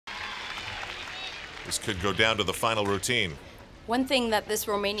This could go down to the final routine. One thing that this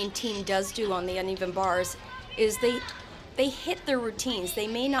Romanian team does do on the uneven bars is they hit their routines. They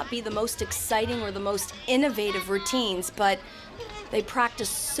may not be the most exciting or the most innovative routines, but they practice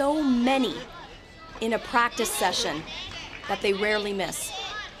so many in a practice session that they rarely miss.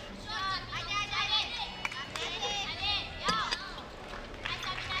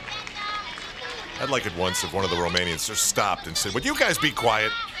 I'd like it once if one of the Romanians just stopped and said, "Would you guys be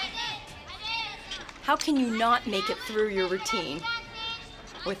quiet?" How can you not make it through your routine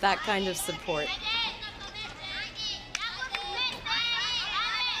with that kind of support?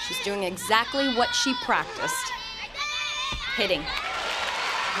 She's doing exactly what she practiced, hitting.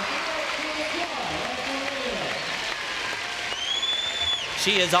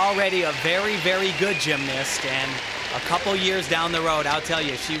 She is already a very, very good gymnast, and a couple years down the road, I'll tell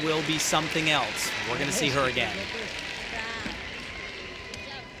you, she will be something else. We're going to see her again.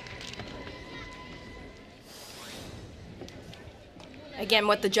 Again,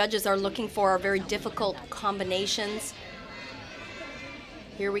 what the judges are looking for are very difficult combinations.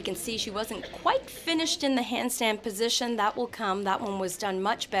 Here we can see she wasn't quite finished in the handstand position. That will come. That one was done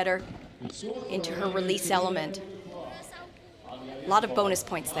much better into her release element. A lot of bonus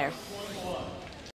points there.